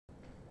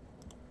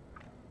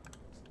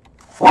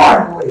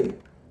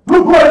The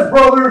Blez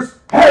brothers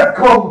have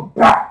come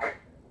back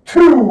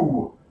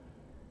to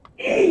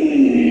Immaculate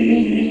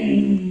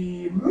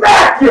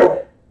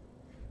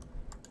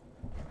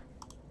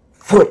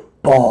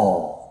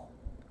Football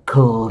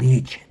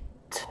Collegiate.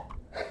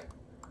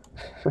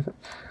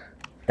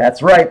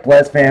 That's right,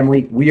 Blez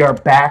family. We are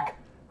back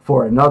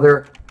for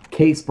another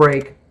case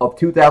break of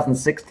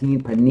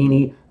 2016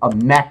 Panini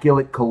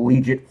Immaculate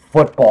Collegiate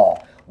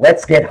Football.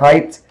 Let's get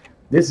hyped.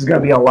 This is going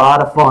to be a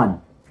lot of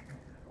fun.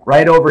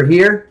 Right over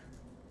here,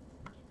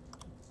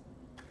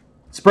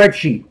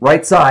 spreadsheet,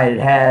 right side, it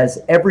has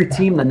every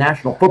team in the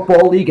National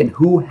Football League and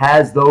who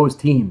has those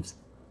teams.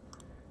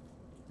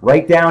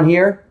 Right down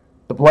here,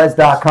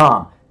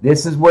 theblez.com.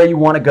 This is where you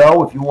want to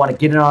go if you want to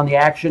get in on the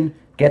action,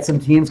 get some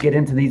teams, get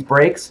into these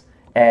breaks,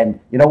 and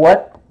you know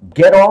what?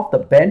 Get off the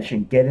bench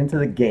and get into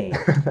the game.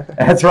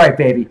 That's right,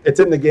 baby. It's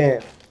in the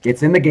game.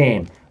 It's in the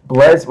game.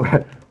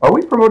 Blez, are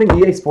we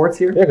promoting EA Sports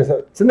here? Yeah, because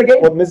it's in the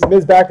game. Well,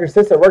 Ms. Backer's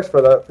sister works for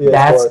the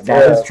EA Sports.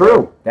 That is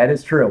true. That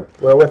is true.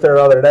 We were with her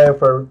the other day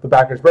for the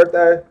Backer's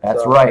birthday.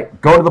 That's right.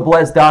 Go to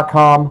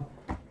theblez.com.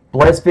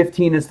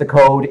 Blez15 is the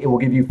code. It will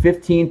give you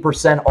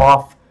 15%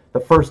 off the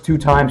first 2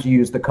 times you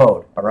use the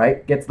code. All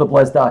right? Get to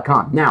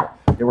theblez.com. Now,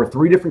 there were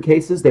 3 different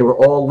cases. They were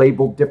all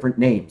labeled different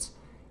names.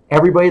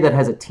 Everybody that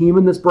has a team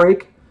in this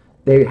break,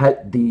 they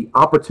had the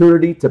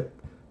opportunity to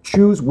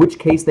choose which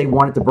case they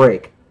wanted to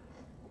break.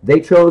 They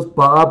chose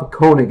Bob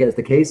Koenig as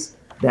the case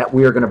that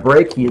we are going to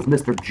break. He is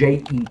Mr.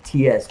 Jets,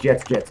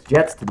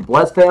 Jets to the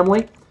Blez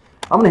family.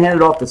 I'm going to hand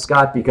it off to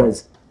Scott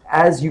because,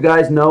 as you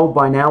guys know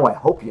by now, I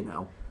hope you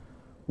know,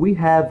 we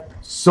have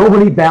so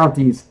many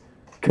bounties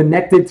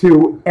connected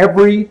to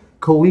every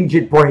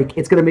collegiate break.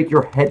 It's going to make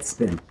your head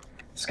spin.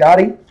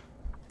 Scotty,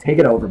 take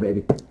it over,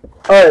 baby.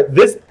 All right,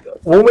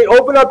 when we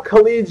open up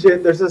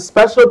Collegiate, there's a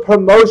special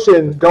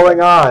promotion going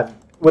on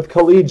with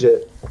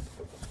Collegiate.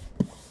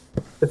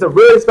 It's a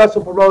really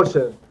special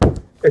promotion.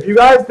 If you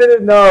guys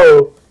didn't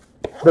know,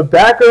 the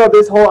backer of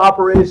this whole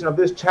operation, of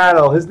this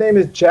channel, his name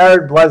is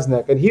Jared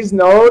Bleznick, and he's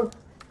known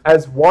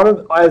as one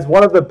of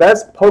the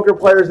best poker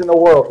players in the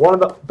world, one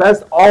of the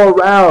best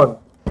all-around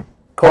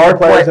poker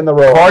players in the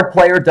world.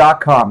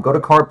 Cardplayer.com. Go to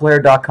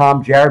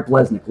cardplayer.com, Jared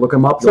Bleznick. Look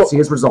him up. You'll see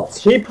his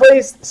results. He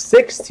placed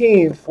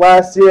 16th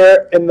last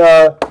year in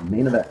the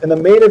main event. In the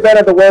main event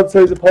of the World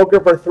Series of Poker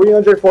for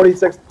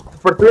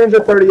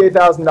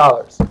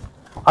 $338,000.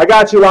 I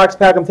got you, Wax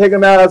Pack. I'm taking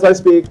him out as I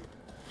speak.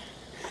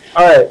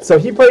 All right, so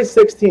he plays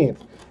 16th.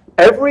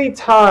 Every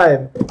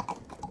time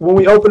when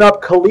we open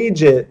up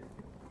Collegiate,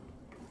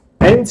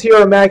 NT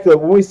or Immaculate,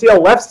 when we see a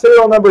left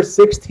serial number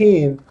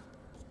 16,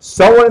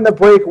 someone in the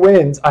break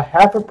wins a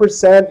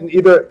 0.5% in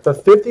either the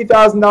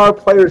 $50,000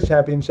 Players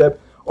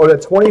Championship or the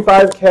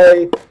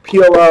 $25K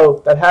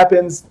PLO that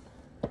happens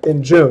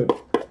in June.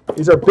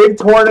 These are big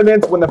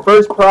tournaments when the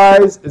first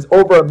prize is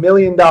over $1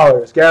 million,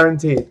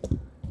 guaranteed.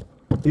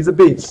 He's a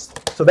beast.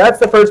 So that's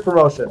the first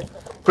promotion.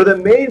 For the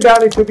main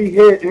bounty to be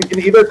hit in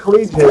either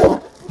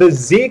Collegiate, the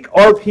Zeke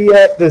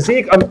RPA,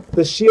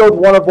 the Shield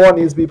 1 of 1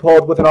 needs to be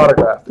pulled with an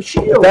autograph. The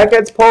Shield. If that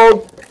gets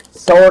pulled,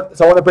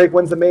 someone at break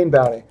wins the main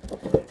bounty.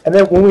 And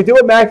then when we do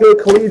Immaculate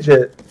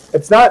Collegiate,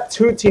 it's not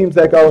 2 teams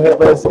that go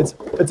hitless.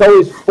 It's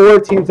always 4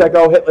 teams that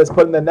go hitless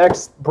put in the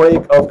next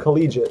break of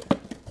Collegiate.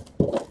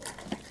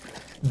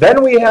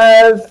 Then we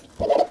have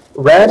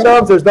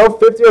randoms. There's no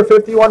 50 or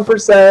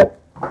 51%.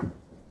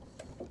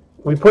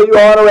 We put you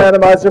all on a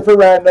randomizer for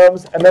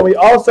randoms. And then we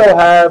also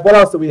have, what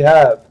else do we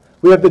have?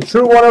 We have the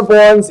true 1 of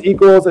 1s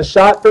equals a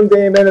shot from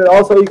Damon. And it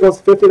also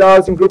equals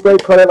 $50 in group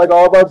rate credit like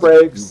all of our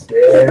breaks.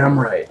 Damn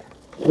right.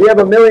 We have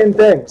a million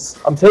things.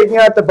 I'm taking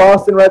out the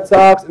Boston Red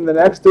Sox in the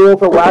next duel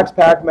for Wax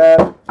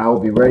Pac-Man. I will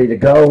be ready to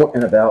go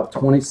in about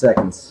 20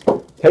 seconds.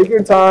 Take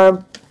your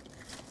time.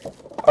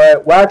 All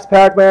right, Wax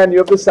Pac-Man, you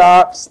have the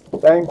Sox.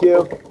 Thank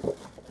you.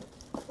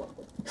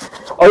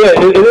 Oh, yeah,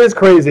 it is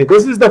crazy.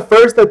 This is the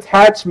first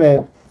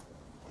attachment.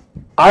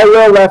 I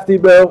will Lefty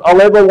Boo. I'll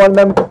label one of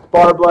them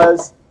Bar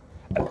Blez.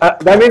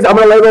 That means I'm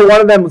going to label one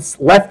of them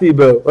Lefty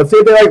Boo. Let's see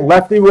if they like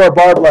Lefty Boo or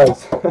Bar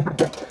Blez.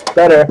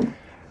 Better.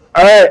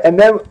 All right, and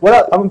then what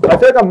else? I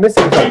feel like I'm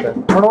missing something. I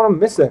don't know what I'm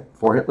missing.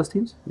 4 hitless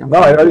teams? No,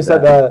 I already said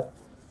that.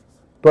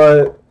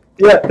 But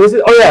yeah, this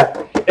is. Oh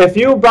yeah, if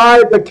you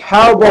buy the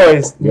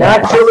Cowboys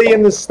naturally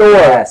in the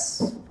store,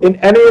 in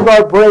any of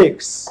our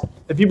breaks,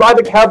 if you buy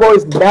the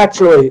Cowboys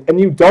naturally and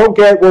you don't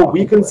get what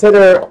we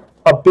consider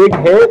a big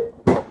hit,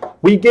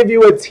 we give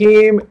you a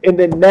team in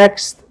the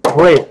next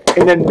break.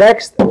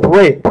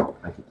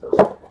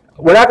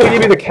 We're not going to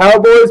give you the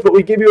Cowboys, but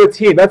we give you a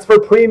team. That's for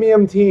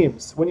premium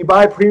teams. When you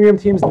buy premium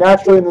teams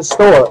naturally in the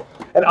store.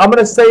 And I'm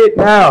going to say it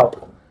now.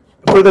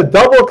 For the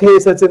double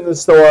case that's in the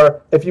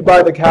store, if you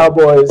buy the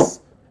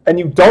Cowboys and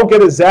you don't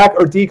get a Zach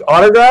or Deke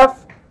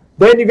autograph,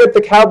 then you get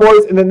the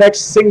Cowboys in the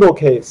next single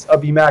case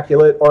of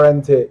Immaculate or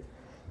NT.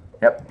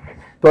 Yep.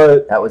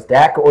 But that was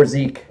Dak or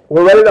Zeke.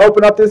 We're ready to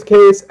open up this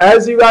case.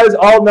 As you guys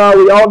all know,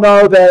 we all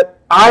know that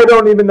I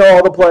don't even know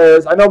all the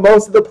players. I know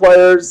most of the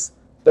players.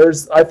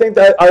 I think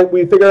that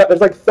we figured out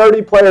there's like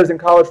 30 players in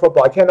college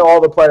football. I can't know all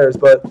the players,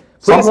 but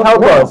please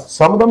help us.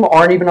 Some of them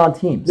aren't even on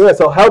teams. Yeah,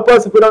 so help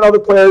us if we don't know the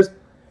players.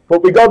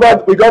 But we go by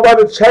the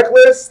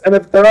checklist, and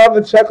if they're not on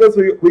the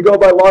checklist, we go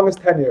by longest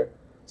tenure.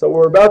 So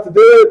we're about to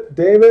do it.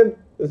 Damon,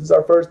 this is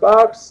our first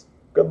box.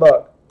 Good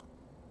luck.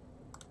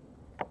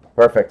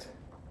 Perfect.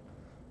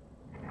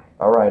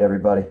 All right,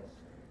 everybody.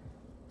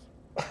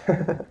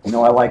 You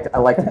know, I like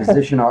to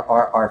position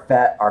our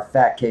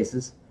fat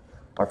cases,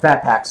 our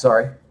fat packs.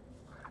 Sorry.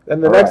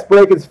 And the next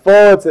break is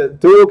full. It's a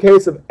dual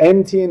case of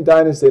NT and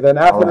Dynasty. Then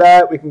after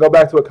that, we can go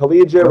back to a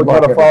Collegiate. We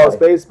can go to Falls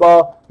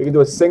Baseball. We can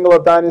do a single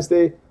of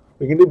Dynasty.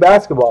 We can do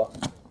basketball.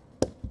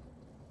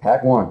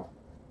 Pack 1.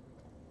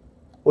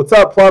 What's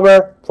up,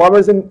 Plumber?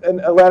 Plumber's in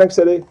Atlantic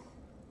City.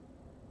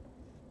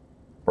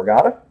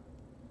 Forgot it?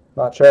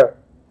 Not sure.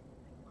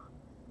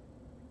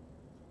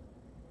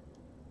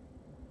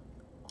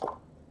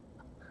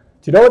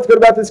 Do you know what's good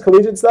about this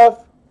Collegiate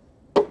stuff?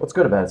 What's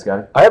good about it,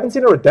 Scotty? I haven't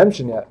seen a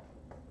redemption yet.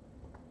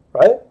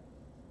 Right?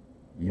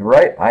 You're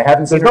right. I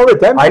haven't seen. There's no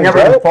redemption. I never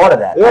even thought of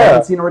that. Yeah. I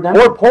haven't seen a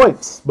redemption. 4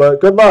 points,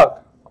 but good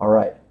luck. All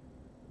right.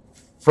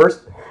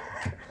 First,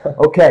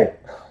 okay.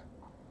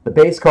 The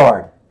base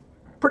card.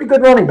 Pretty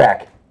good running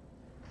back.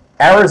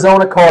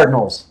 Arizona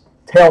Cardinals.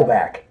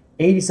 Tailback.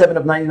 87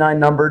 of 99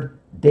 numbered.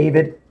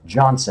 David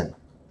Johnson.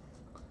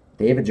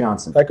 David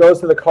Johnson. That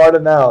goes to the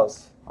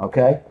Cardinals.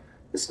 Okay.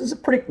 This is a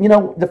pretty,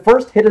 the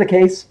first hit of the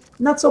case,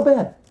 not so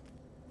bad.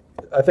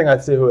 I think I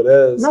see who it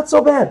is. Not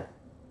so bad.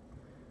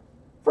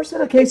 First hit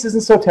of the case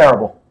isn't so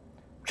terrible.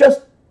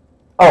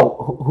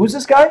 Who's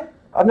this guy?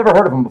 I've never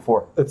heard of him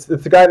before. It's the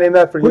guy named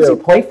that for you. Who does he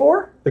play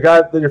for? The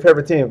guy that your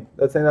favorite team.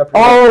 That's named that for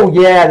you. Oh,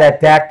 yeah, that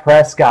Dak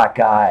Prescott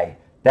guy.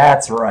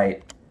 That's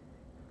right.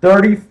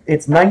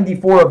 It's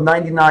 94 of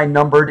 99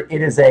 numbered.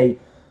 It is a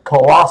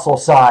colossal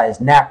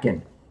sized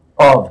napkin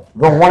of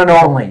the one and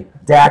only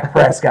Dak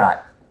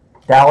Prescott,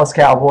 Dallas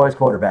Cowboys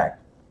quarterback.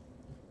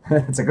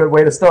 It's a good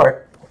way to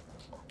start.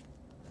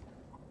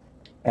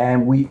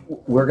 And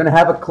we're going to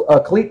have a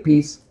cleat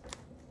piece.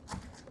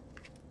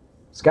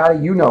 Scotty,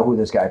 you know who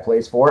this guy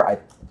plays for.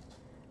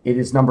 It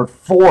is number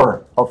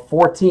 4 of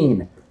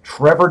 14,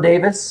 Trevor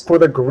Davis. For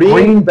the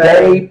Green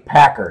Bay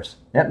Packers.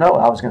 Yeah, no,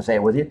 I was going to say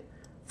it with you.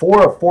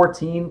 4 of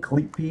 14,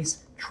 cleat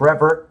piece,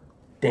 Trevor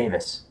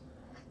Davis.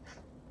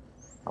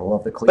 I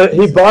love the cleat piece.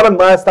 He bought him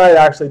last night,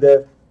 actually,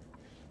 Dave.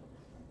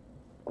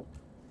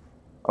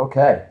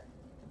 Okay.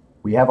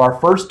 We have our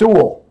first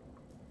duel.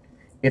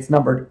 It's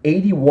numbered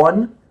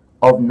 81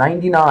 of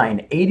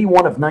 99.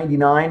 81 of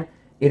 99.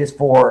 It is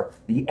for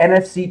the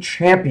NFC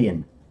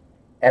champion,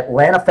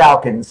 Atlanta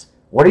Falcons.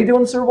 What are you doing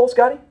in the Super Bowl,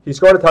 Scotty? He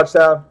scored a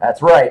touchdown.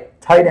 That's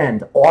right. Tight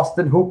end,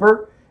 Austin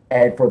Hooper.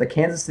 And for the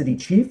Kansas City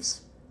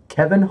Chiefs,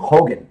 Kevin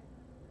Hogan.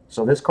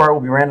 So this card will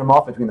be random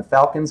off between the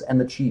Falcons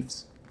and the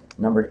Chiefs.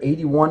 Numbered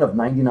 81 of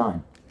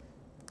 99.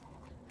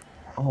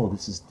 Oh,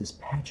 this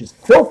patch is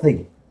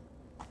filthy.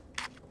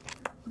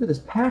 Look at this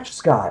patch,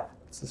 Scott.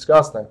 It's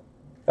disgusting.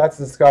 That's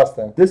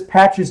disgusting. This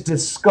patch is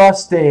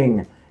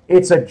disgusting.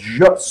 It's a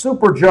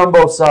super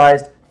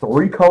jumbo-sized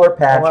 3-color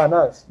patch. Oh, wow,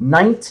 nice.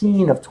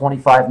 19 of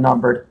 25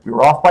 numbered. We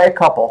were off by a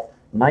couple.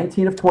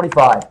 19 of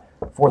 25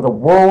 for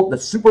the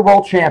Super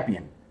Bowl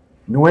champion,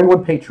 New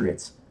England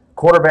Patriots,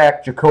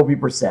 quarterback Jacoby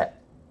Brissett.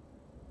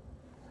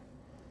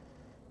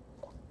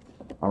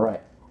 All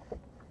right.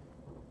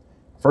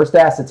 First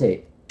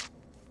acetate.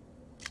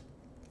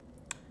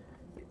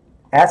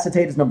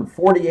 Acetate is numbered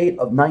 48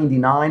 of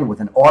 99 with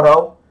an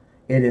auto.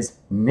 It is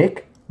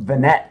Nick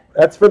Vannett.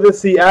 That's for the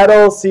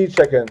Seattle Sea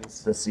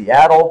Chickens. The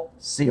Seattle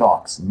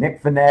Seahawks.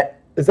 Nick Vannett.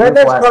 Is that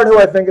next card who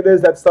I think it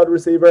is, that stud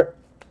receiver?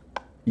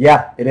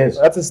 Yeah, it is.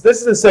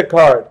 This is a sick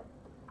card.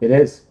 It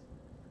is.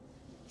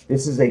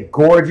 This is a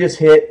gorgeous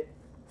hit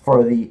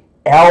for the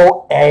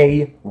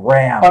L.A.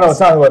 Rams. Oh, no, it's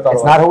not who I thought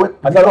it was. It's not who it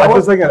I thought I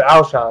was thinking of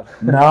Alshon.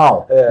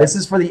 No. Yeah. This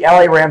is for the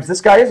L.A. Rams.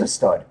 This guy is a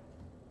stud.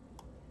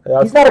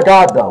 Yeah, he's not a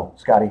god, though,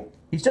 Scotty.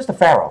 He's just a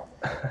pharaoh.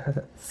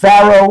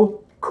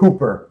 Pharaoh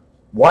Cooper,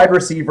 wide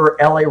receiver,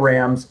 L.A.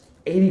 Rams,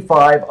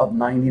 85 of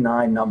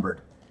 99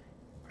 numbered.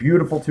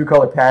 Beautiful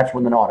 2-color patch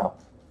with an auto.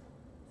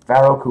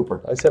 Pharaoh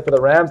Cooper. I said for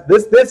the Rams.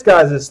 This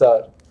guy's a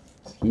stud.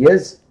 He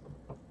is.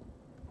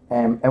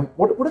 And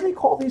what do they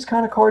call these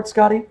kind of cards,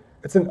 Scotty?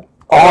 It's an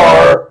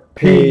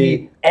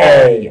RPA.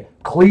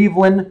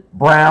 Cleveland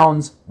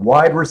Browns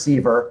wide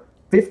receiver,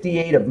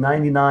 58 of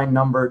 99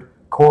 numbered,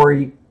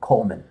 Corey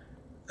Coleman.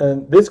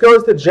 And this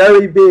goes to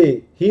Jerry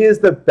B. He is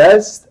the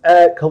best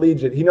at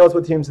Collegiate. He knows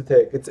what teams to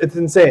take. It's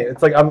insane.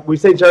 It's like we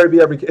say Jerry B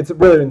it's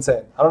really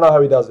insane. I don't know how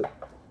he does it.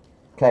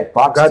 Okay,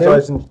 box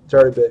Congratulations, 2.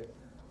 Jerry B.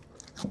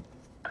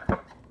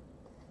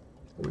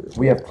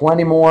 We have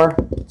plenty more.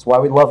 That's why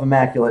we love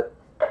Immaculate.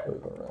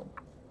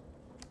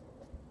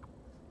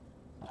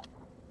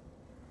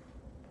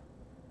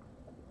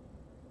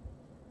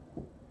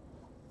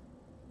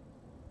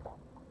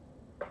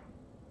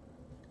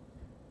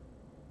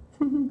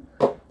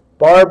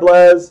 Bar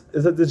Blez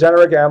is a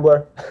degenerate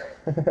gambler.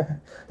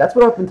 That's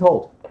what I've been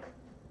told.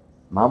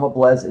 Mama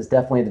Blez is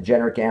definitely a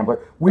degenerate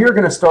gambler. We are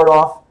going to start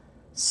off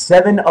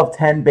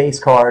 7/10 base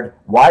card,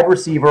 wide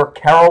receiver,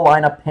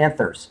 Carolina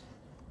Panthers,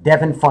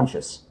 Devin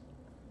Funchess.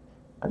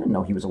 I didn't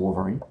know he was a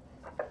Wolverine.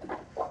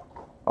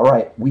 All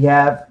right, we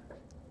have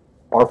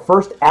our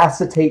first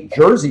acetate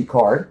jersey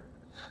card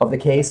of the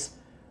case.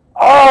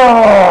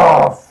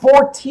 Oh,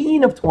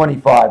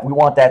 14/25. We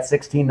want that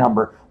 16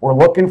 number. We're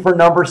looking for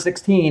number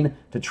 16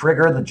 to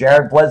trigger the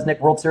Jared Blesnick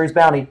World Series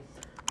bounty.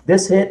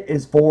 This hit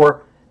is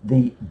for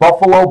the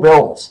Buffalo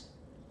Bills.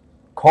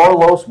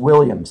 Carlos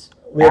Williams,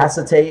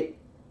 acetate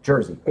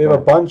jersey. We have a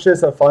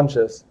bunches of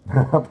Funches.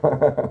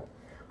 I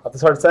have to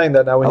start saying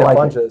that now. We have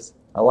bunches.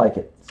 I like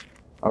it.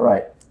 All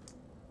right.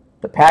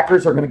 The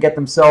Packers are going to get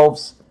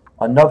themselves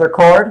another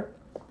card.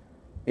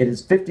 It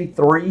is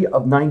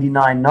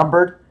 53/99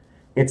 numbered.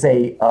 It's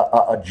a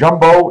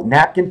jumbo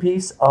napkin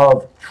piece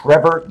of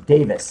Trevor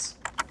Davis.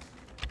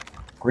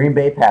 Green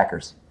Bay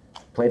Packers.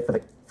 Played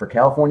for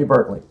California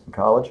Berkeley in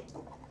college.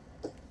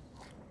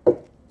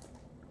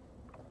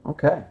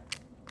 Okay.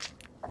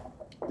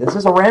 This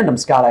is a random,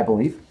 Scott, I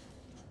believe.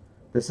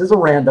 This is a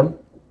random.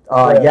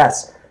 Yeah.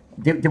 Yes.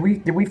 Did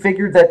we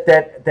figure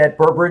that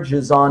Burbridge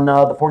is on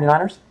the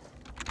 49ers?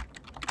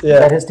 Yeah. Is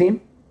that his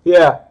team?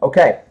 Yeah.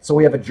 Okay. So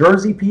we have a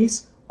jersey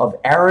piece of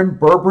Aaron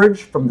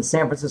Burbridge from the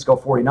San Francisco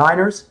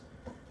 49ers.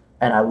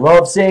 And I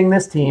love seeing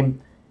this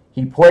team.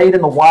 He played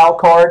in the wild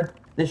card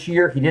this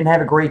year. He didn't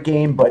have a great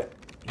game, but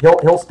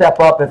he'll step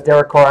up if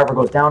Derek Carr ever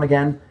goes down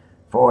again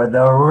for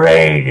the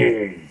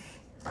Raiders.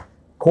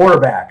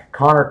 Quarterback,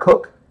 Connor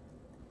Cook,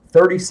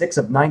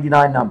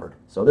 36/99 numbered.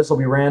 So this will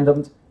be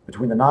randomed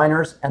between the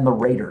Niners and the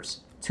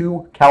Raiders,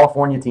 two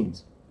California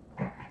teams.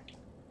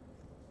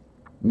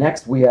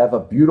 Next, we have a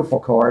beautiful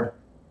card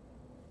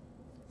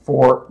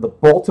for the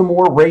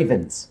Baltimore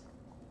Ravens.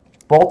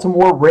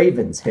 Baltimore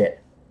Ravens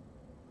hit.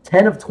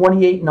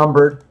 10/28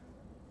 numbered.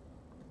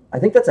 I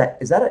think is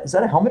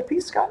that a helmet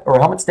piece, Scott? Or a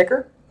helmet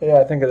sticker? Yeah,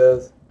 I think it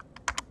is.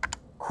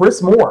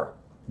 Chris Moore,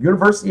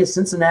 University of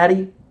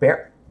Cincinnati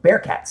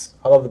Bearcats.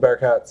 I love the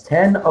Bearcats.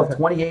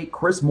 10/28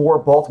 Chris Moore,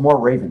 Baltimore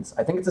Ravens.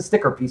 I think it's a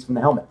sticker piece from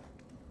the helmet.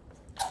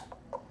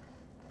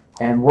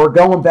 And we're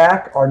going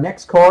back. Our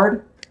next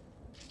card,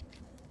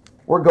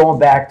 we're going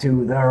back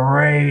to the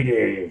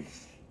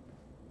Raiders.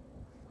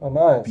 Oh,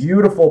 nice.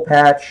 Beautiful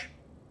patch.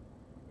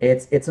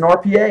 It's an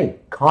RPA.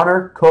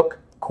 Connor Cook,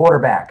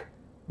 quarterback,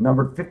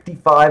 numbered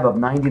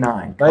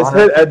 55/99. Nice Connor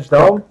hit, Edge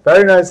Dome. Cook.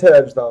 Very nice hit,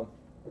 Edge Dome.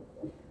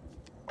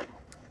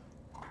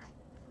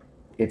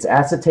 It's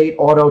acetate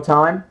auto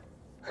time.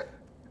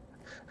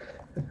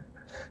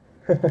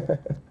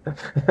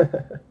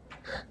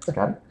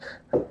 Got it?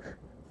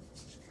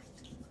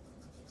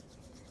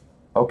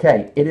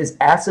 Okay, it is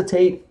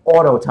acetate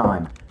auto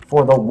time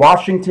for the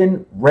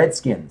Washington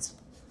Redskins.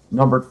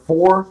 Numbered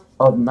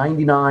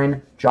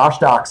 4/99, Josh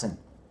Doxson.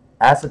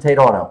 Acetate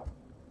auto.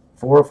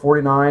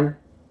 4/49,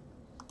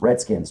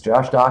 Redskins.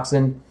 Josh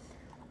Doxson.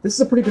 This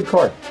is a pretty good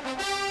card.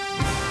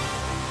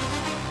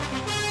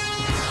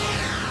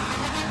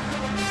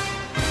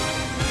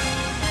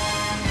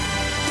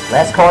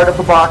 Last card of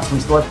the box. We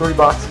still have 3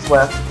 boxes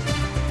left.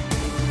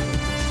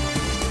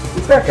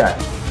 Who's that guy?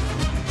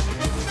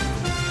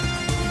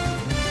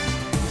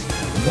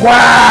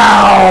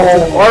 Wow!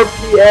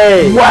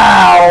 RPA.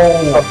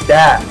 Wow! Of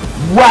that.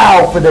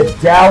 Wow for the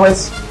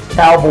Dallas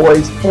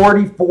Cowboys.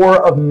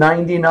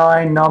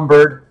 44/99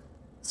 numbered.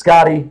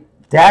 Scotty,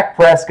 Dak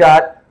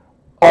Prescott,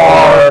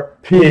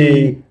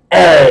 RPA.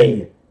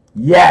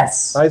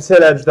 Yes. Nice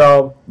hit, Edge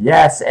Dome.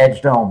 Yes,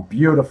 Edge Dome.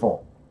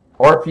 Beautiful.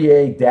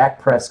 RPA, Dak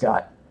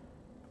Prescott.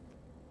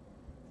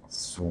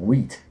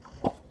 Sweet.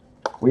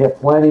 We have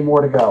plenty more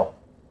to go.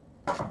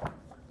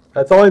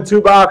 That's only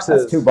 2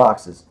 boxes. That's 2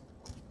 boxes.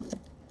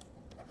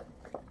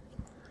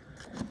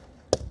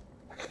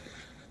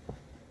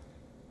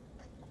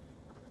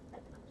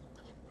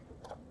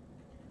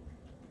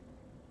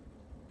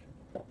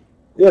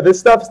 Yeah, this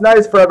stuff's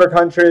nice, Forever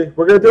Country.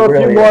 We're going to do a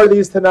few more of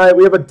these tonight.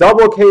 We have a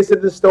double case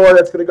in the store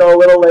that's going to go a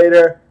little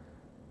later.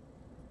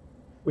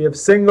 We have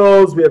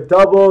singles, we have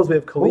doubles, we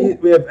have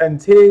Collegiate, we have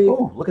NT.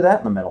 Oh, look at that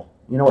in the middle.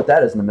 You know what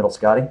that is in the middle,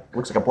 Scotty?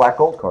 Looks like a black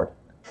gold card.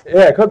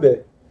 Yeah, it could be.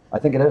 I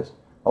think it is.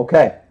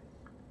 Okay.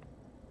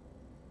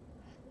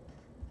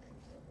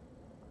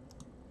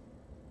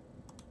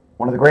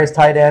 One of the greatest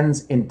tight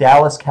ends in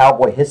Dallas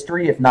Cowboy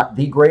history, if not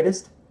the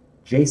greatest,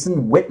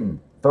 Jason Witten,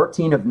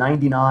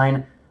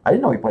 13/99. I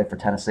didn't know he played for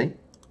Tennessee,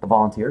 the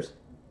Volunteers.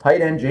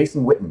 Tight end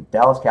Jason Witten,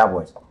 Dallas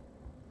Cowboys.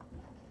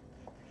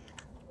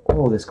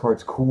 Oh, this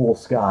card's cool,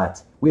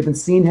 Scott. We haven't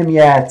seen him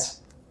yet.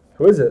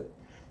 Who is it?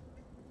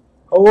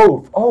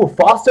 Oh,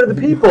 Foster the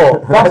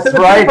People. That's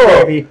right,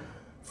 baby.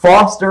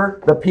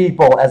 Foster the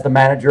People, as the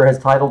manager has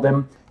titled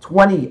him.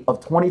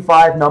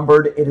 20/25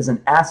 numbered. It is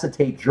an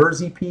acetate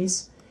jersey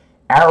piece.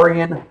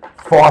 Arian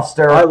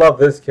Foster. I love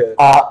this kid.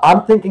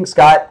 I'm thinking,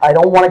 Scott, I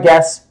don't want to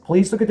guess.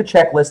 Please look at the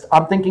checklist.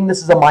 I'm thinking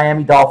this is a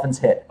Miami Dolphins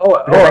hit.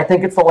 Because I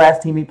think it's the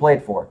last team he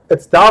played for.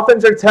 It's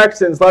Dolphins or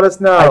Texans. Let us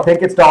know. I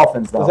think it's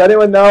Dolphins, though. Does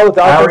anyone know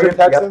Dolphins or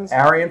Texans? Yep,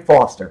 Arian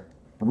Foster.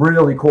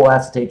 Really cool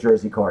acetate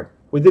jersey card.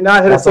 We did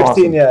not hit a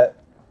 16 yet.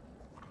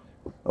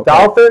 Okay.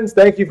 Dolphins,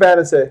 thank you,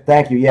 Fantasy.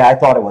 Thank you. Yeah, I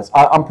thought it was.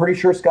 I'm pretty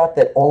sure, Scott,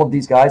 that all of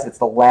these guys, it's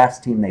the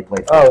last team they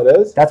played for. Oh, it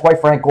is? That's why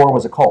Frank Gore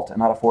was a Colt and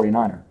not a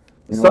 49er.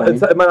 You know So what I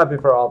mean? it might not be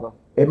for all of them.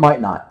 It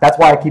might not. That's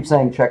why I keep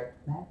saying check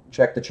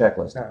the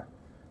checklist. Yeah.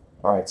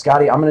 All right,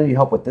 Scotty, I'm going to need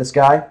help with this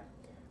guy.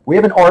 We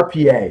have an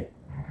RPA,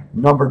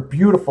 numbered,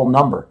 beautiful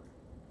number.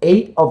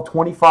 8 of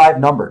 25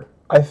 numbered.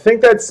 I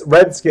think that's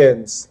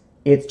Redskins.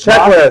 It's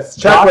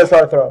Checklist,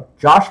 Arthur.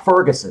 Josh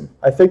Ferguson.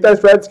 I think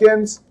that's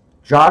Redskins.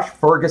 Josh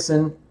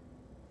Ferguson,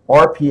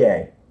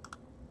 RPA.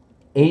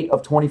 8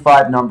 of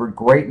 25 numbered.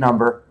 Great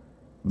number.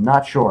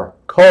 Not sure.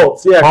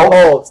 Colts. Yeah,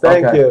 Colts.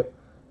 Thank Okay. you.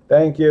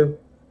 Thank you.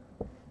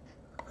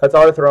 That's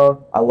Arthur.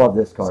 I love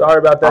this card. Sorry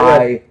about that.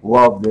 I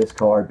love this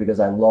card because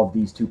I love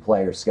these two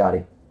players,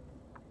 Scotty.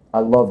 I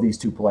love these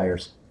two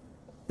players.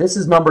 This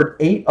is numbered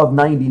 8 of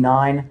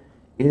 99.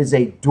 It is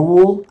a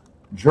dual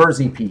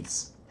jersey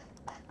piece.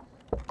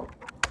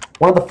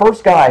 One of the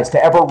first guys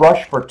to ever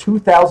rush for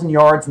 2,000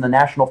 yards in the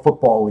National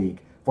Football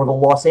League for the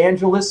Los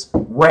Angeles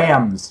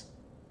Rams,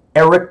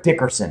 Eric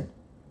Dickerson.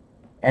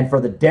 And for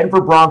the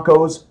Denver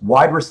Broncos,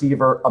 wide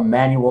receiver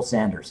Emmanuel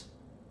Sanders.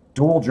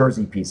 Dual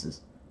jersey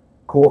pieces.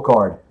 Cool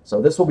card.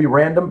 So this will be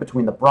random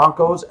between the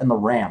Broncos and the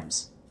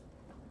Rams.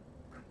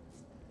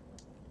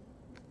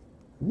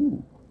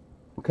 Ooh.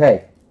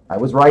 Okay, I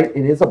was right.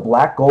 It is a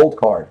black gold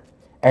card.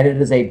 And it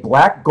is a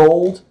black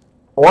gold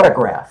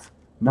autograph,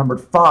 numbered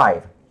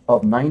 5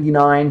 of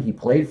 99. He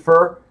played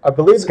for I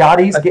believe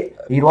Scotty's.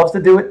 He loves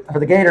to do it for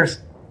the Gators.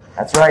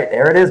 That's right.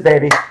 There it is,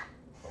 baby.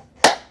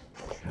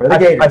 For the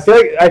Gators.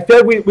 I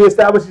feel like we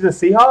established he's a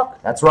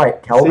Seahawk. That's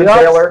right.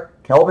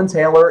 Kelvin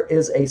Taylor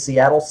is a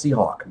Seattle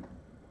Seahawk.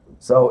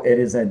 So it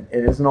is an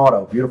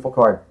auto. Beautiful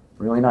card.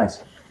 Really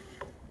nice.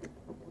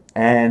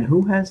 And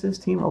who has this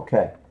team?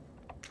 Okay.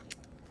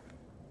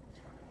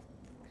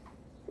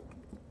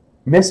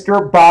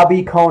 Mr.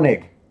 Bobby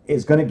Koenig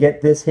is going to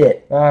get this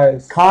hit.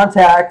 Nice.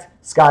 Contact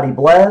Scotty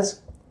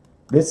Blez.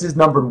 This is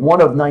numbered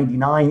 1 of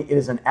 99. It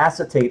is an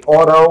acetate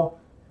auto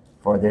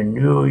for the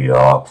New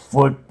York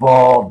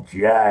Football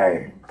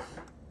Giants.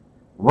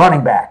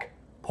 Running back,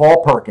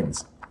 Paul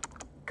Perkins.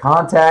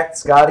 Contact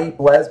Scotty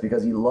Blez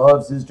because he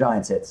loves his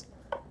Giants hits.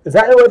 Is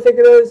that who I think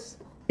it is?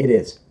 It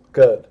is.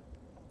 Good.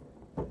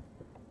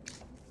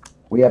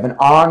 We have an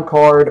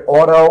on-card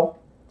auto.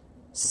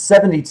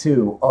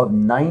 72 of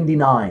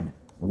 99.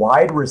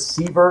 Wide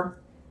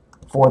receiver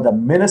for the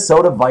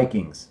Minnesota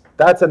Vikings.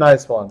 That's a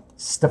nice one.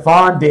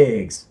 Stephon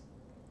Diggs.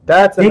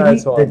 That's a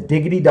nice one. The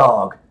diggity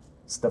dog.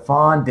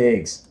 Stephon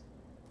Diggs.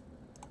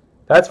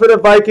 That's for the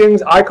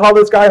Vikings. I call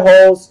this guy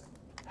Holes.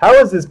 How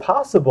is this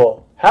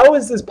possible? How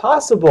is this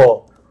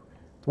possible?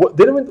 What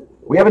didn't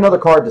we have another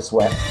card to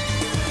sweat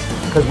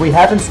because we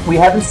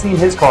haven't seen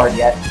his card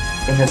yet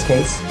in this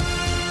case.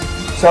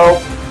 So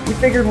we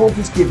figured we'll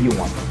just give you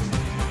one.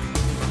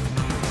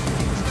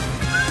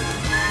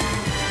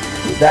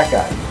 That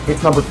guy.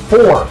 It's number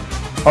 4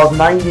 of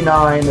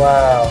 99.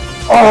 Wow.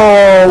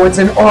 Oh, it's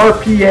an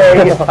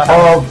RPA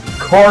of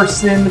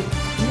Carson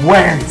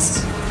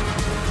Wentz.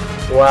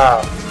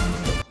 Wow.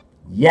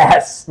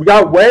 Yes. We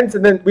got Wentz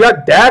and then we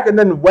got Dak and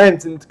then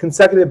Wentz in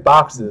consecutive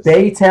boxes.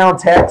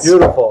 Baytown Tex.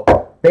 Beautiful.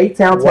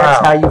 Baytown Tex,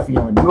 Wow. how you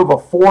feeling? You have a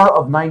 4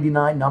 of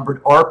 99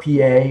 numbered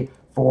RPA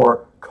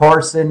for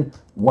Carson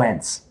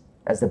Wentz.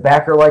 As the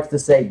backer likes to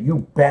say,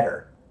 you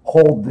better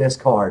hold this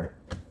card.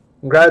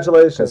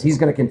 Congratulations. Because he's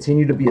going to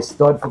continue to be a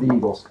stud for the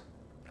Eagles.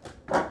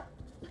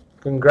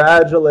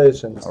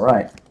 Congratulations. All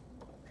right.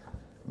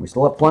 We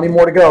still have plenty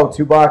more to go.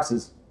 2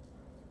 boxes.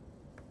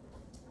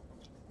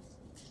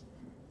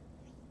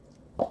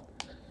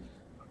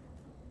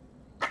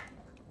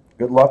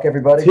 Good luck,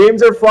 everybody.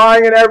 Teams are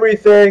flying and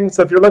everything.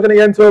 So if you're looking to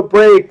get into a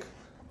break,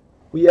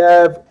 we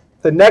have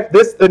the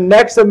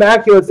next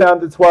Immaculate's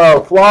down to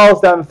 12. Flawless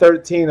down to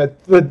 13.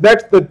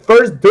 The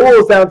first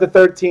Duel's down to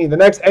 13. The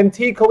next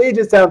NT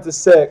Collegiate's down to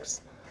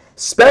 6.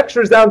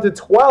 Spectre's down to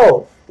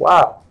 12.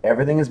 Wow.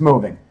 Everything is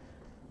moving.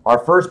 Our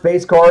first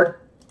base card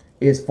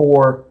is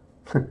for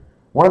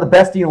one of the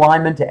best D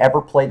linemen to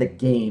ever play the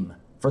game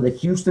for the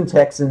Houston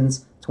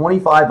Texans.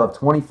 25 of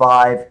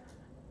 25.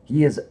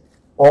 He is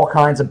all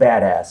kinds of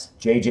badass.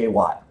 J.J.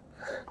 Watt.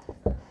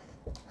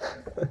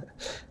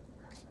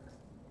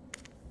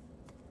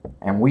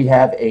 And we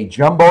have a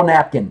jumbo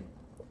napkin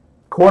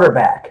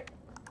quarterback.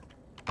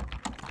 I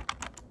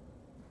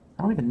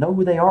don't even know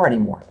who they are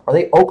anymore. Are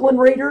they Oakland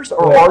Raiders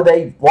or are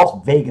they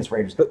Las Vegas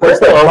Raiders? They're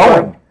still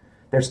Oakland.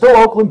 They're still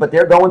Oakland, but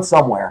they're going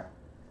somewhere.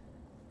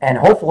 And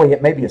hopefully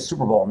it may be a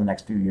Super Bowl in the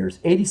next few years.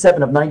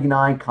 87 of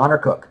 99, Connor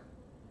Cook.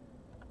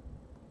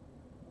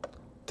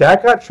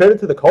 Dak got traded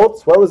to the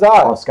Colts? Where was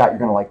I? Oh, Scott, you're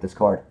going to like this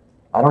card.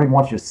 I don't even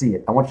want you to see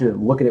it. I want you to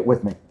look at it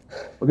with me.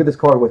 Look at this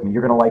card with me.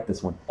 You're going to like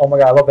this one. Oh, my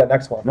God. I love that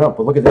next one. No,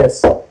 but look at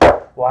this.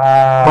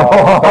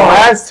 Wow. The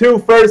last 2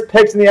 first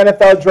picks in the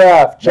NFL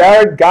draft.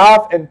 Jared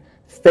Goff and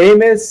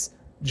famous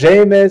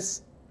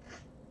Jameis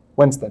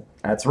Winston.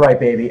 That's right,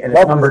 baby. And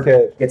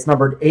it's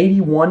numbered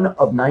 81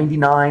 of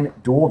 99,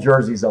 dual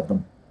jerseys of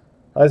them.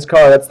 Nice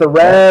card. That's the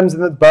Rams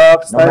and the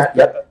Bucks.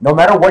 No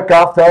matter what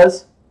Goff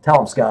does, tell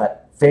him,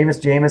 Scott, famous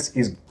Jameis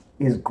is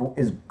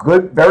is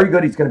good, very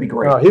good. He's going to be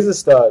great. No, he's a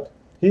stud.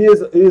 He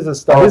is a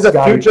stud. Oh, he's Scotty,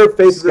 a future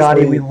face of this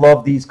Scotty, league. we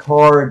love these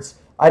cards.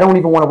 I don't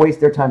even want to waste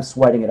their time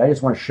sweating it. I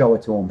just want to show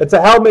it to them. It's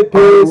a helmet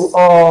piece.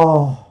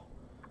 Oh,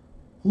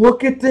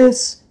 look at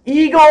this.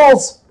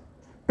 Eagles.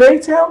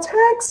 Baytown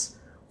Tex.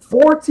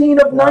 14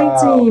 of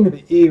 19.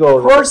 The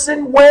Eagles.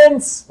 Carson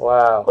Wentz.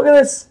 Wow. Look at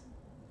this.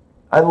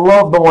 I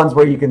love the ones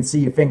where you can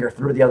see your finger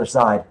through the other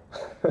side.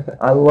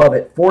 I love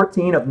it.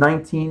 14 of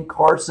 19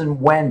 Carson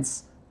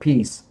Wentz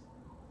piece.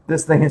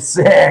 This thing is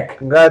sick.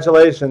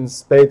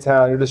 Congratulations,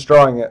 Baytown. You're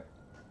destroying it.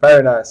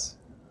 Very nice.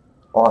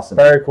 Awesome.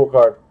 Very cool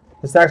card.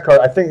 This next card,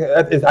 I think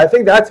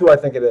that's who I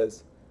think it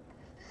is.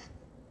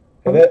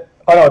 Is it?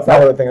 Oh no, it's not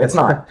what I think it is. It's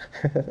not.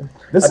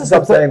 This is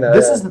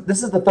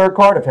This is the third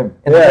card of him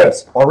in the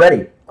case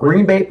already.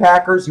 Green Bay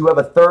Packers. You have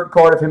a third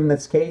card of him in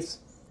this case.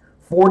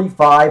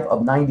 45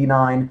 of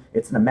 99.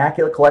 It's an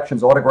Immaculate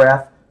Collections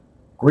autograph.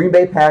 Green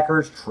Bay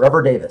Packers.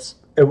 Trevor Davis.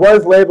 It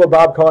was labeled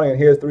Bob Koenig, and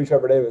here's 3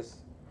 Trevor Davis.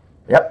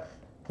 Yep.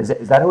 Is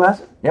that who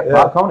has it? Yep. Yeah.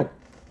 Bob Koenig.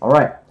 All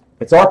right.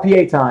 It's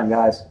RPA time,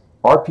 guys.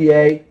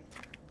 RPA.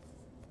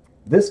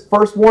 This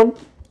first one.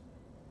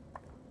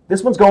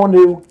 This one's going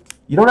to.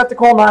 You don't have to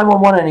call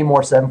 911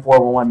 anymore,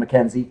 7411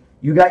 Mackenzie.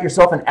 You got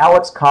yourself an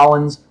Alex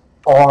Collins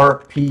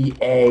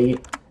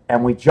RPA,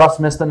 and we just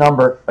missed the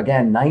number.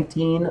 Again,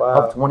 19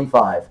 of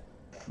 25.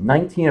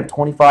 19 of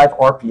 25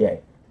 RPA.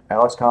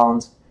 Alex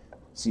Collins,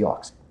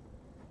 Seahawks.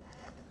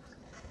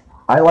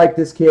 I like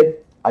this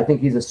kid. I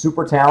think he's a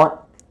super talent.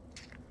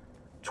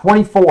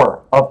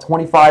 24 of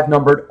 25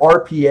 numbered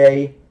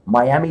RPA,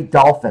 Miami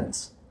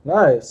Dolphins.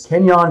 Nice.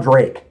 Kenyon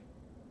Drake.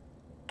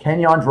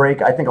 Kenyon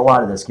Drake, I think a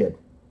lot of this kid.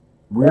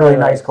 Really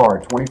nice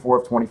card,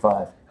 24 of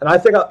 25. And I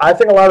think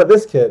a lot of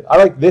this kid. I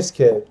like this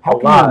kid. How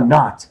can you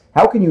not?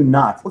 How can you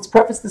not? Let's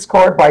preface this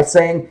card by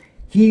saying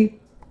he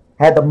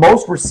had the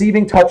most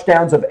receiving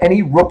touchdowns of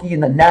any rookie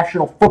in the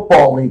National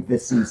Football League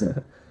this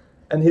season.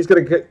 And he's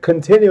going to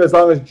continue as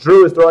long as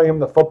Drew is throwing him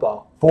the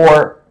football.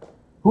 For,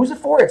 who's it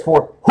for? It's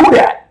for who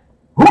dat?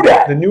 Who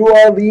dat? The New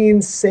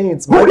Orleans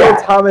Saints. Michael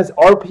Thomas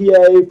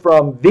RPA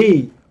from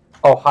the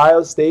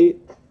Ohio State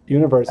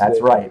University. That's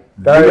right.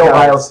 Very the nice.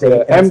 Ohio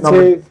State. Yeah.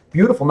 MT.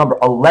 Beautiful number,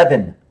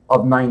 11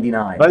 of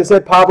 99. When you say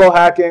Pablo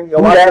hacking,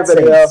 you'll watch the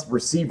video. Saints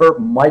receiver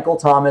Michael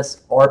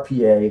Thomas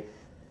RPA.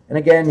 And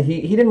again,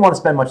 he didn't want to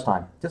spend much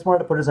time. Just wanted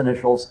to put his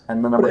initials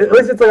and the number. At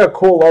least it's like a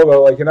cool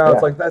logo, like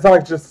it's like it's not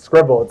like just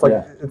scribble. It's like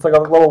it's like a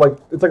little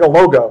it's like a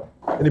logo,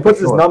 and he puts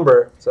his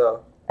number.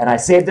 So. And I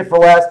saved it for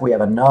last. We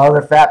have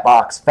another fat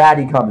box,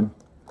 fatty coming.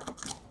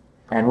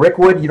 And Rick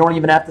Wood, you don't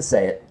even have to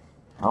say it.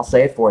 I'll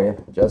say it for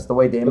you, just the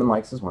way Damon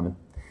likes his women.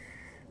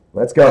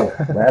 Let's go,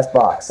 last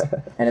box,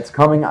 and it's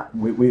coming.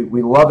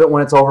 We love it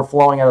when it's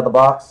overflowing out of the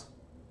box.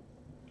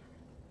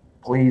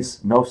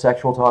 Please, no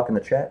sexual talk in the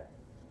chat.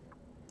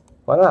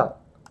 Why not?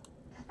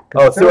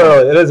 Oh, it's too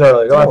early. It is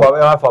early. My fault.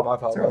 That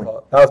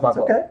was my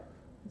fault. Okay.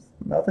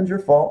 Nothing's your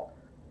fault.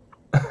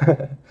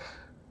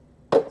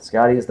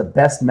 Scotty is the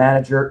best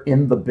manager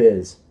in the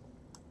biz.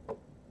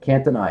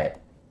 Can't deny it.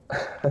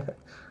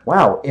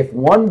 Wow. If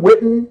one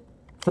Witten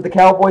for the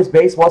Cowboys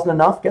base wasn't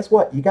enough, guess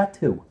what? You got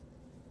 2.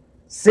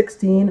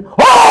 16.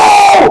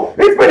 Oh!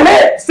 It's been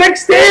hit!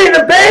 16!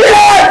 The base!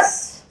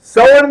 Yes!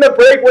 Someone in the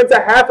break went to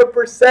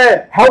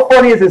 0.5%. How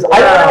funny is this? Wow. I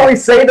didn't really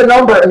say the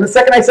number, and the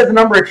second I said the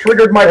number, it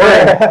triggered my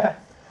brain.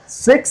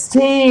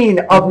 16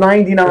 of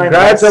 99.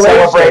 Congratulations.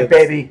 Let's celebrate,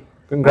 baby.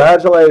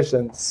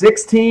 Congratulations.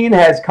 16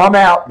 has come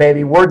out,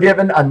 baby. We're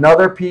given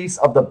another piece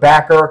of the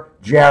backer,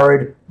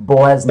 Jared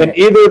Blesnick. And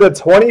either the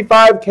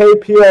 25K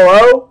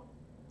PLO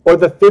or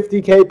the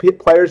 50K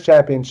Players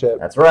Championship.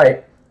 That's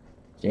right.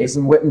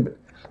 Jason Witten.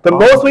 The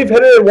most we've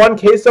hit it in one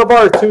case so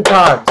far is 2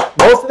 times.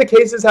 Most of the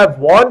cases have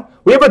 1.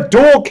 We have a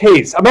dual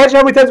case. Imagine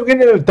how many times we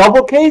get in a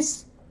double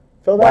case.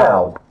 Fill that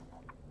out.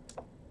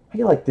 How do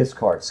you like this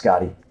card,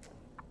 Scotty?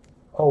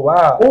 Oh,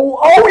 wow.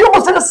 Oh, we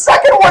almost did a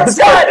second one,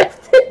 Scott!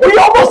 We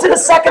almost did a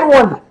second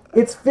one!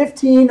 It's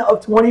 15 of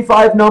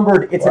 25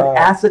 numbered. It's an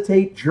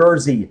acetate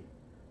jersey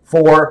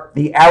for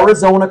the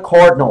Arizona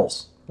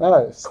Cardinals.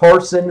 Nice.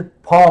 Carson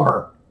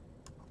Palmer.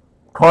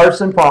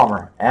 Carson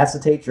Palmer.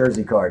 Acetate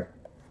jersey card.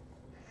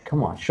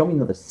 Come on, show me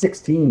another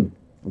 16.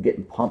 I'm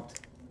getting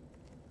pumped.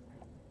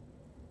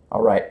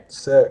 All right.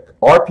 Sick.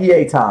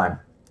 RPA time.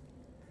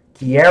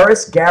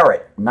 Kieris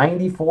Garrett,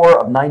 94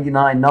 of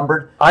 99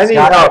 numbered. I need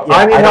help.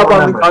 I need help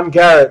on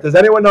Garrett. Does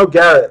anyone know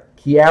Garrett?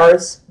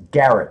 Kieris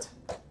Garrett.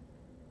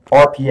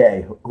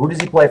 RPA. Who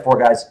does he play for,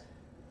 guys?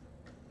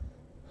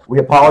 We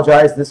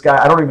apologize. This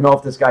guy, I don't even know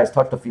if this guy has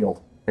touched the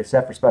field,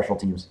 except for special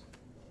teams.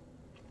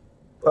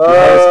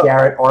 Kieris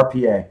Garrett,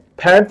 RPA.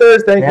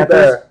 Panthers, thank you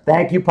there.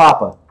 Thank you,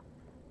 Papa.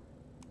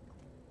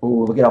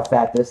 Ooh, look at how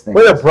fat this thing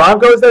is. Wait, the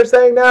Broncos they're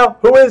saying now?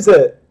 Who is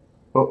it?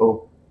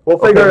 Uh-oh. We'll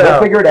figure it out.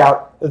 We'll figure it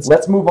out.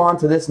 Let's move on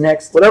to this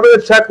next. Whatever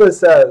the checklist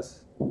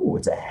says. Ooh,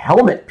 it's a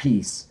helmet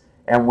piece.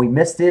 And we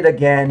missed it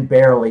again,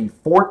 barely.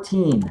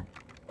 14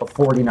 of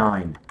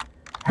 49.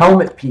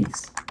 Helmet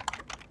piece.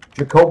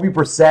 Jacoby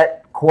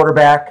Brissett,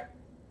 quarterback.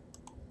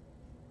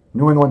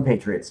 New England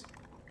Patriots.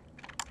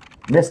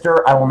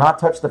 Mister, I will not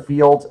touch the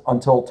field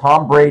until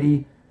Tom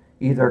Brady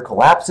either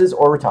collapses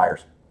or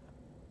retires.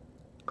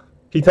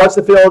 He touched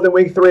the field in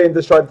week 3 and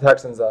destroyed the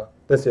Texans, though,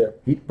 this year.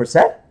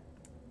 Brissett?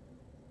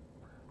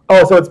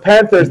 Oh, so it's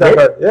Panthers that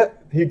hurt. Yeah,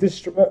 he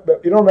destroyed.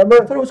 You don't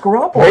remember? I thought it was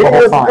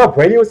Garoppolo.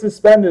 Brady was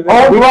suspended.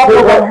 Oh,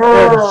 Garoppolo got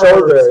hurt.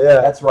 Shoulder,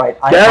 yeah. That's right.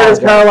 Garrett's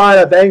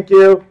Carolina. Thank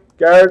you.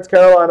 Garrett's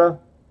Carolina.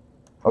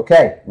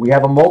 Okay, we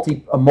have a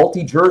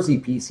multi jersey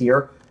piece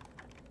here.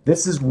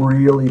 This is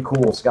really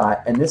cool,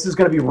 Scott, and this is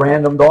going to be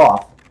randomed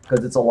off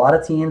because it's a lot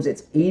of teams.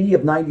 It's 80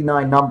 of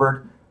 99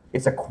 numbered.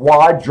 It's a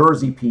quad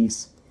jersey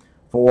piece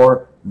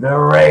for the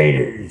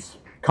Raiders.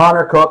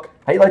 Connor Cook.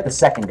 How do you like the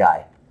second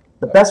guy?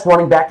 The best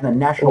running back in the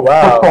National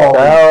Football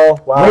League.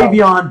 Wow.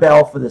 Le'Veon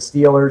Bell for the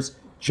Steelers.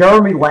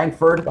 Jeremy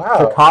Langford,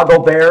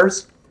 Chicago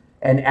Bears.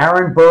 And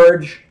Aaron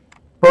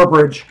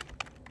Burbridge,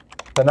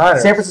 the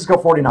Niners. San Francisco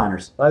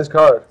 49ers. Nice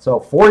card. So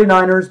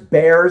 49ers,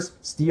 Bears,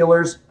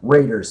 Steelers,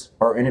 Raiders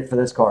are in it for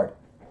this card.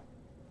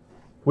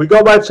 We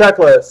go by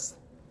checklist.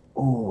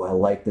 Ooh, I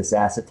like this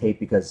acetate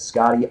because,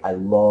 Scotty, I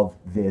love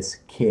this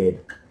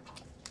kid.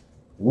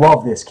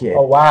 Love this kid.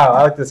 Oh, wow.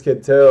 I like this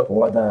kid, too.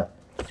 For the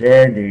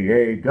San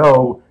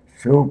Diego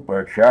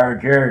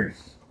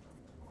Superchargers.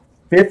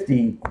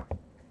 50.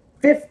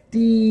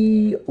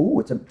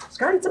 Ooh,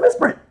 Scotty, it's a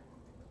misprint.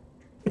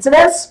 It's an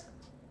S.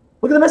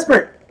 Look at the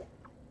misprint.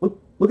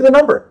 Look at the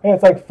number. Yeah,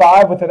 it's like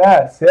 5 with an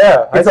S.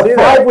 Yeah, it's a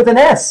 5 with an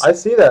S. I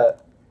see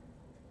that.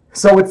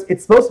 So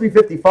it's supposed to be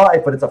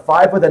 55, but it's a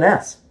 5 with an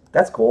S.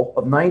 That's cool.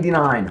 Of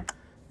 99.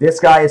 This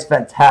guy is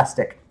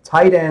fantastic.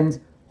 Tight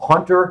end,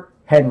 Hunter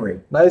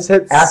Henry. Nice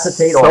hit.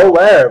 Acetate. So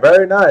rare.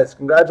 Very nice.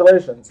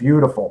 Congratulations.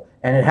 Beautiful.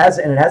 And it has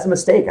a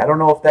mistake. I don't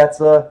know if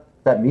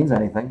that means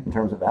anything in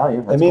terms of value.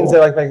 It means cool. They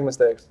like making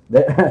mistakes.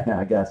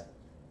 I guess.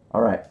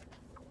 All right.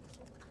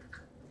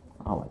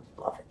 Oh,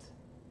 I love it.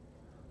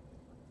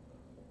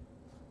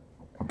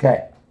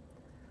 Okay.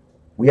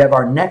 We have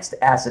our next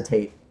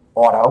acetate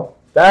auto.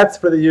 That's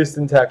for the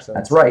Houston Texans.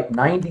 That's right.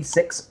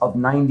 96 of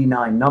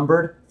 99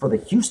 numbered for the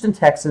Houston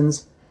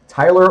Texans.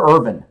 Tyler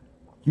Irvin.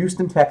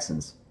 Houston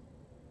Texans.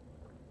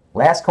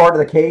 Last card of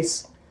the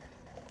case.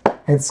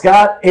 And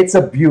Scott, it's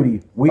a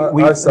beauty. We've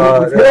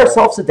hit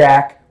ourselves a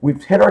Dak.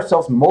 We've hit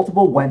ourselves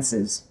multiple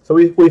Wentz's. So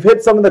we've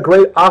hit some of the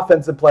great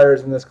offensive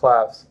players in this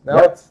class. Now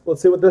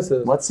let's see what this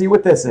is. Let's see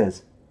what this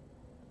is.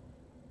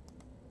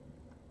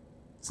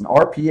 It's an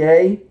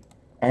RPA,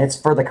 and it's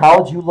for the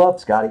college you love,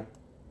 Scotty.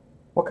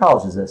 What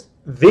college is this?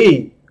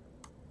 The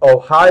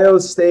Ohio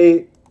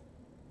State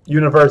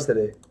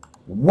University.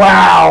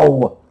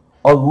 Wow!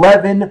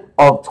 11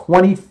 of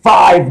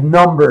 25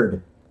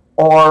 numbered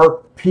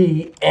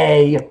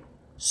RPA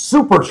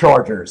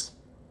Superchargers.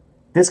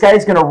 This guy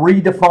is going to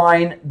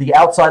redefine the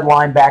outside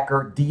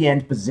linebacker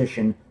D-end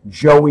position,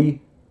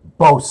 Joey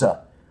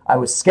Bosa. I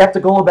was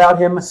skeptical about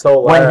him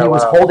when he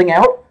was holding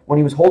out. When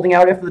he was holding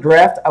out after the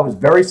draft, I was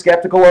very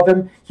skeptical of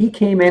him. He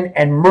came in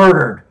and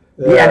murdered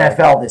the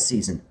NFL this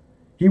season.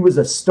 He was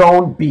a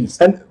stone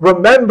beast. And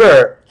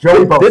remember,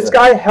 Joey Bosa. This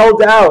guy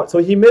held out, so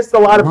he missed a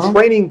lot of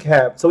training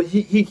camp. So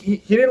he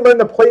didn't learn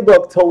the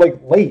playbook till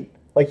late.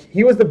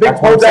 He was the big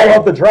holdout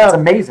of the draft.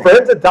 That's amazing. For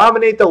him to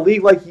dominate the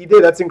league like he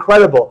did, that's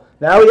incredible.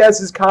 Now he has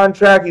his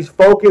contract. He's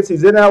focused.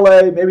 He's in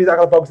LA. Maybe he's not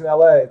going to focus in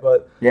LA,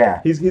 but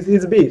yeah, he's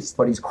a beast.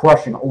 But he's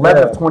crushing.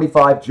 11 of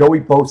 25. Joey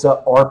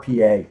Bosa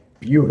RPA.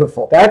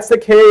 Beautiful. That's the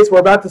case. We're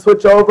about to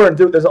switch over and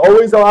do. There's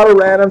always a lot of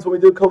randoms when we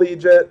do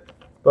collegiate,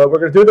 but we're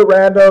going to do the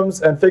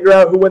randoms and figure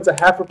out who wins a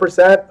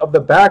 0.5% of the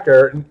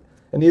backer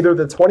in either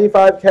the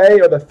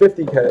 25K or the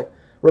 50K.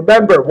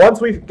 Remember, once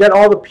we get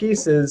all the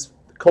pieces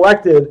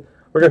collected,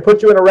 we're going to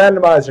put you in a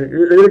randomizer.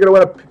 You're either going to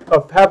win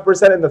a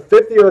 0.5% in the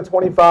 50 or the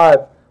 25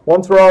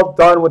 once we're all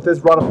done with this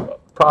run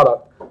of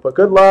product. But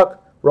good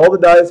luck. Roll the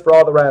dice for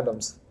all the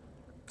randoms.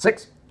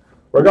 6.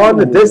 We're going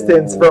the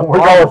distance for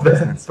all of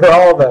them.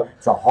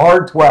 It's a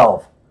hard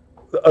 12.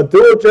 A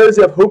dual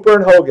jersey of Hooper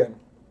and Hogan.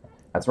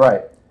 That's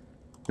right.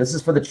 This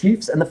is for the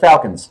Chiefs and the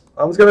Falcons.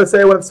 I'm just going to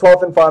say when it's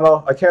 12th and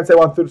final. I can't say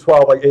 1 through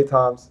 12 like 8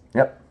 times.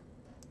 Yep.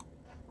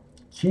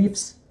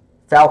 Chiefs,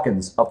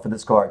 Falcons up for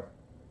this card.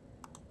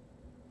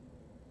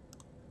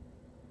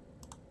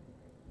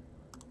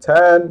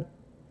 10,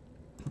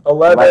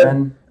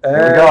 11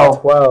 and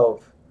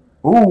 12.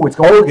 Ooh, it's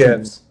going to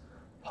Chiefs.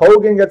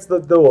 Hogan gets the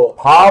duel.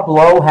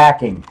 Pablo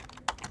Hacking.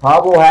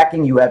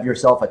 You have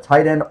yourself a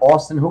tight end,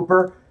 Austin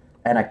Hooper,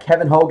 and a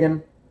Kevin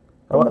Hogan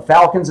from the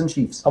Falcons and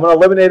Chiefs. I'm going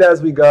to eliminate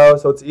as we go,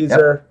 so it's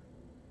easier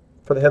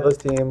for the hitless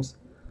teams.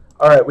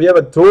 All right, we have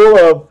a duel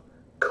of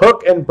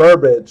Cook and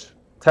Burbridge,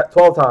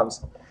 12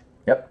 times.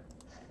 Yep.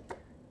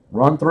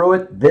 Run through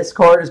it. This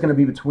card is going to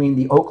be between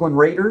the Oakland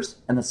Raiders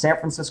and the San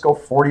Francisco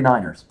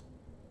 49ers.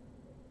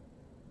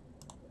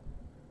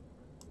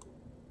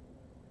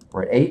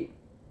 We're at 8.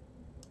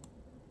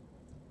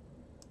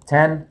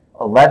 10,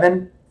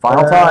 11,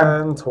 final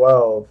time.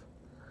 12.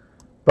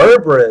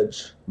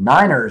 Burbridge.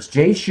 Niners,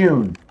 Jay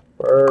Shun.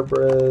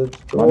 Burbridge.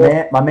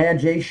 My man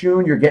Jay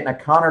Shun, you're getting a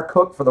Connor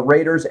Cook for the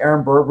Raiders,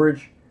 Aaron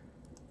Burbridge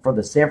for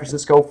the San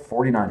Francisco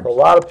 49ers. A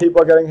lot of people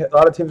are getting hit. A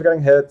lot of teams are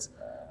getting hits.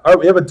 All right,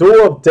 we have a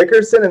duel of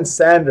Dickerson and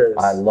Sanders.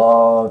 I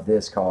love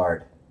this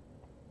card.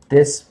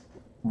 This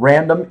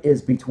random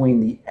is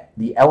between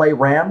the LA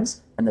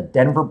Rams and the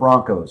Denver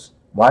Broncos.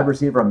 Wide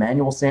receiver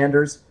Emmanuel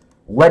Sanders,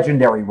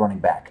 legendary running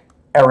back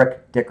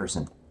Eric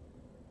Dickerson.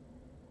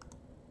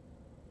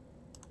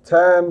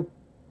 10,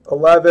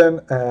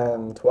 11,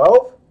 and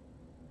 12.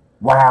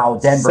 Wow,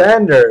 Denver.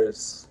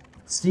 Sanders.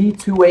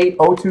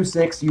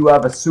 C28026, you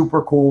have a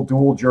super cool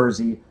dual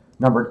jersey,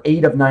 numbered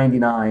 8 of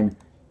 99.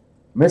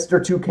 Mr.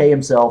 2K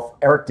himself,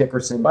 Eric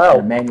Dickerson, Wow,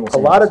 and Emmanuel Sanders. a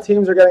lot of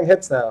teams are getting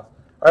hits now.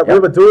 All right, Yep. we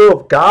have a duel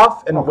of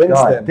Goff and Winston.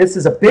 God, this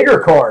is a bigger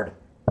card.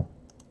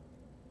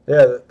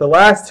 Yeah, the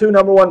last 2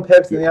 #1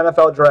 picks in the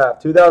NFL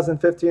draft,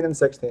 2015 and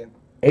 16.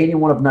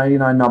 81 of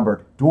 99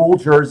 numbered. Dual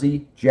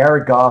jersey,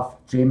 Jared Goff,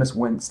 Jameis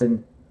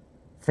Winston,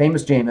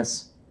 famous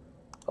Jameis.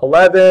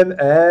 11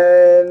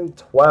 and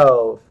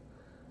 12.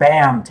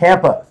 Bam,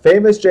 Tampa.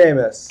 Famous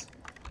Jameis.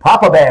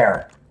 Papa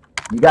Bear.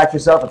 You got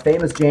yourself a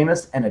famous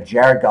Jameis and a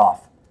Jared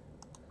Goff.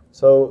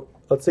 So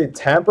let's see,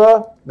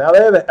 Tampa. Now they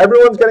have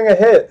everyone's getting a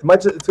hit.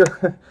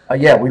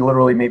 Yeah, we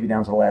literally may be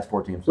down to the last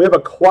 4 teams. We have a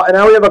quad.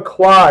 Now we have a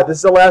quad. This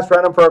is the last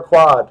random for a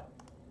quad.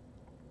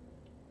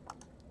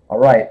 All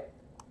right.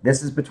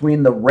 This is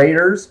between the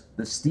Raiders,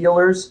 the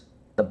Steelers,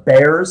 the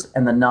Bears,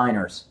 and the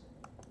Niners.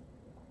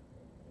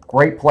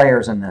 Great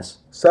players in this.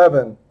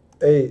 7,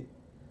 8,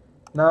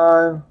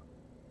 9,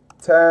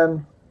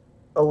 10,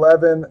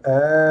 11,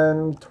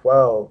 and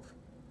 12.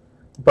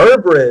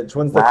 Burbridge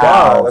wins the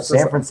quad. That's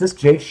San Francisco,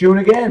 Jay Shun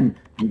again.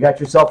 You got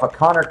yourself a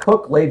Connor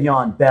Cook,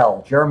 Le'Veon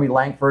Bell, Jeremy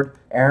Langford,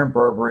 Aaron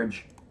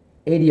Burbridge,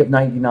 80 of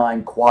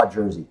 99 quad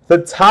jersey. The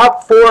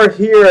top 4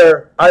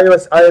 here, I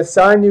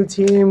assign you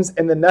teams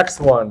in the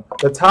next one.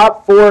 The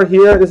top 4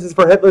 here, this is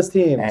for hitless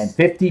teams. And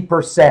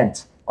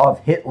 50%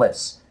 of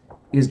hitless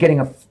is getting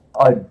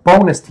a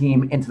bonus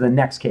team into the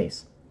next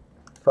case.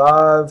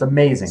 5, It's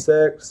amazing.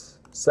 6,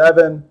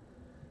 7,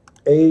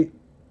 8,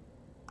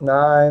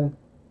 9,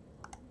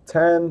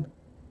 10,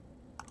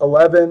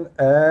 11,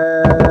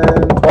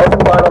 and 12 in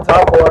the final,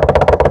 top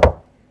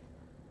 4.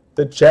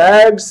 The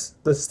Jags,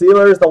 the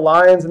Steelers, the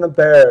Lions, and the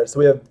Bears. So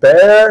we have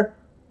Bear,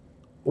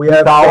 we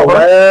have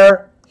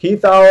Blair,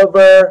 Heath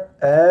Oliver,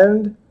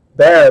 and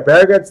Bear.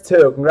 Bear gets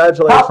 2.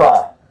 Congratulations.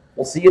 Papa,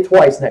 we'll see you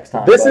twice next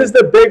time. This buddy. is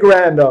the big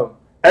random.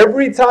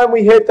 Every time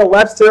we hit the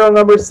left serial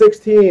number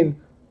 16,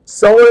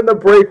 someone in the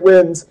break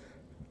wins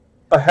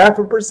a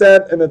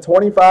 0.5% in the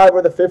 25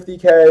 or the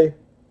 50K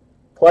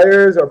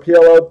players or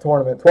PLO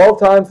tournament. 12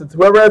 times.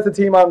 Whoever has the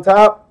team on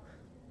top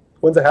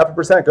wins a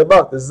 0.5%. Good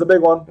luck. This is a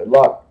big one. Good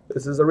luck.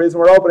 This is the reason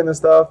we're opening this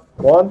stuff.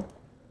 1,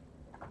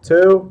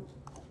 2,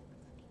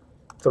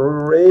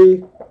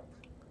 3,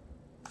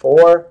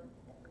 4,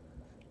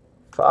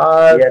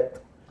 5,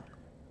 Yet,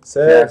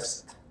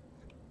 6.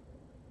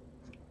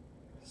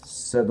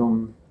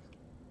 Sedum,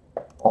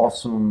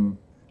 Awesome,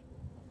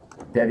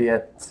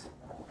 Deviet,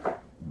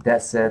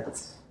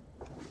 Deset,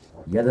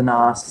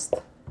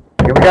 Yedenast.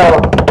 Here we go.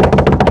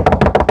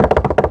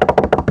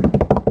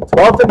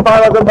 12th and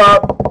final, good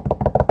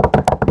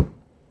luck.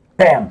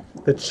 Bam.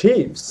 The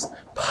Chiefs.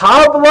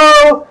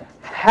 Pablo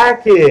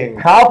Hacking.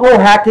 Pablo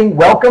Hacking,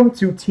 welcome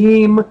to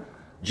Team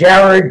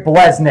Jared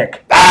Blesnick.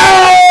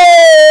 Ah!